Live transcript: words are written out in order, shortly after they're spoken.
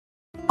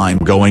I'm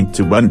going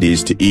to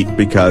Wendy's to eat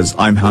because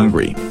I'm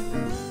hungry.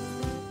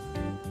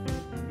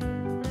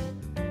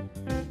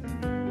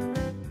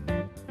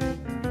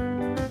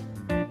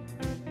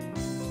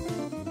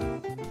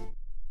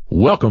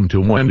 Welcome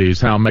to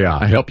Wendy's. How may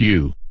I help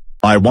you?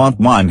 I want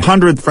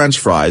 100 French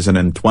fries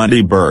and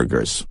 20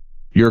 burgers.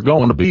 You're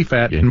going to be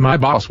fat and my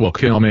boss will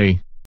kill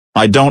me.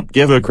 I don't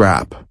give a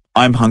crap.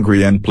 I'm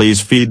hungry and please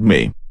feed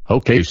me.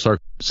 Okay, sir.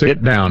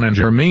 Sit down and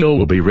your meal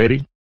will be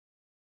ready.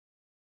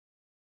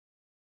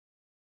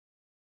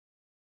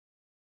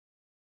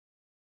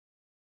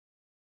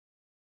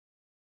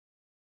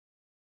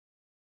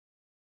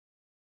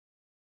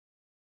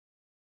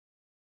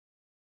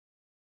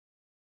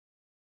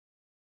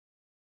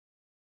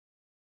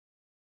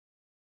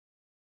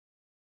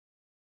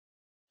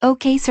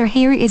 Okay, sir,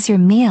 here is your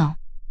meal.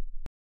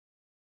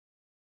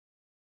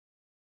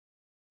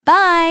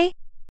 Bye!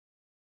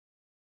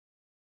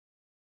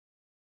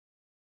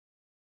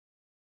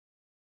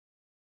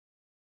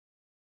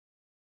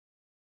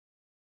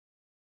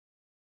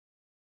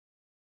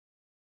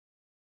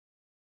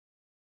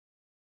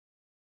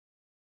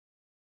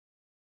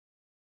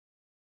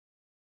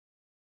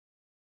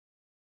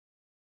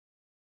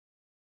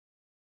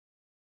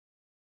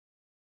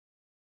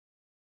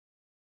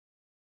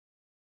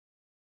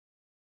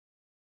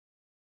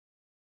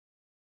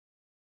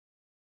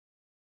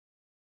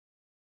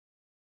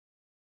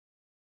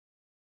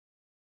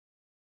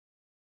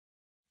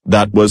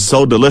 That was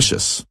so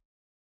delicious.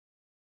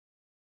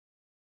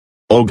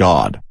 Oh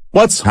God,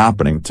 what's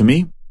happening to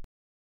me?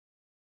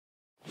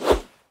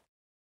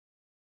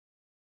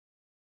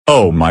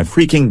 Oh my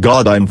freaking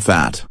God, I'm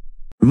fat.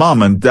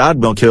 Mom and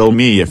Dad will kill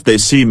me if they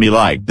see me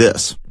like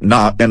this.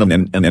 No.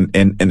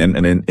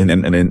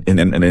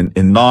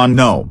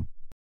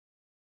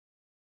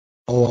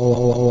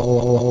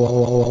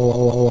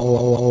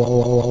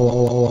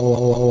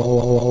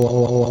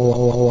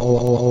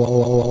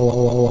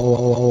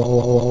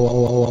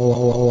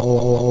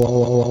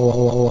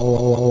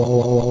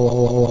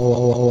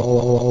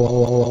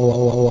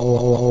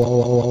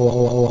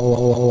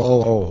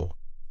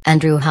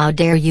 Andrew, how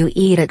dare you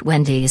eat at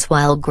Wendy's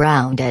while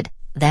grounded,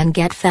 then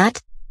get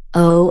fat?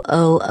 Oh.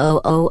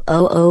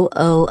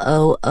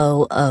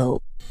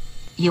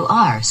 You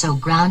are so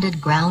grounded.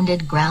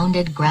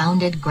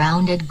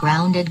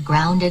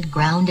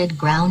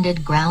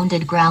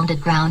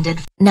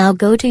 Now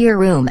go to your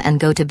room and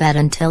go to bed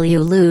until you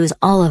lose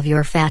all of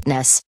your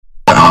fatness.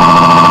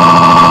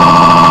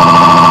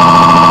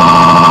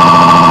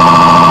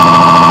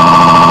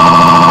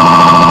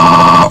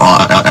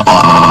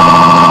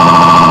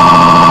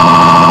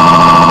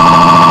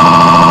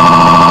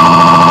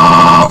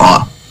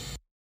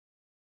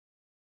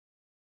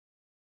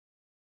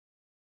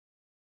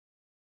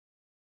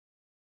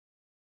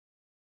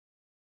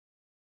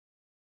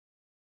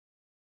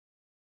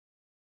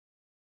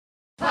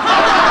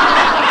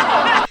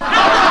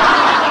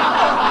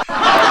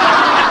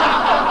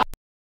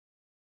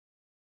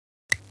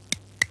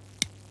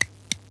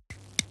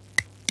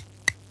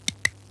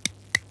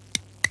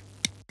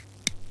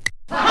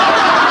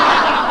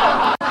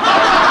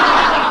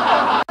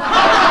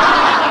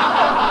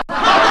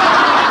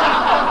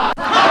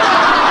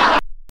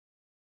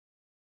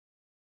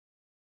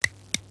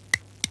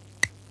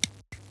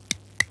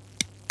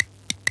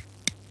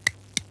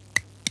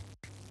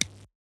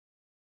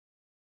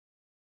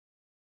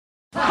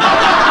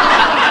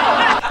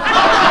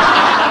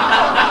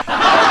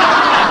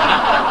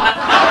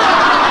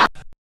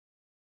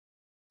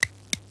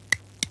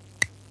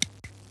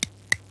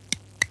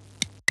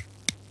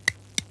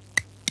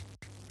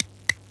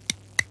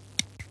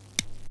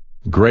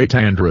 Great,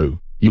 Andrew.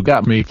 You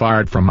got me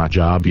fired from my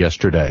job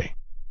yesterday.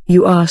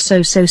 You are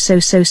so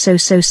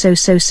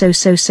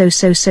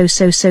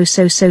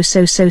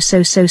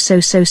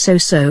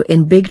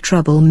in big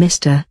trouble,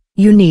 mister.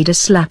 You need a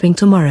slapping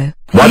tomorrow.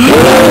 What the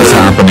hell is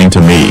happening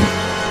to me?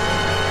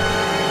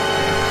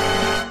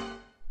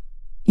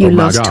 You Oh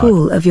my lost God.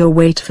 all of your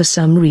weight for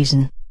some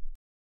reason.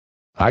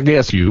 I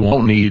guess you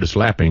won't need a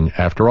slapping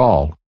after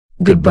all.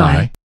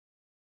 Goodbye.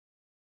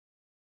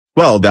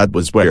 Well, that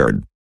was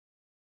weird.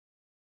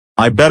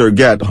 I better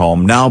get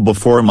home now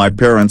before my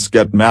parents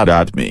get mad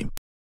at me.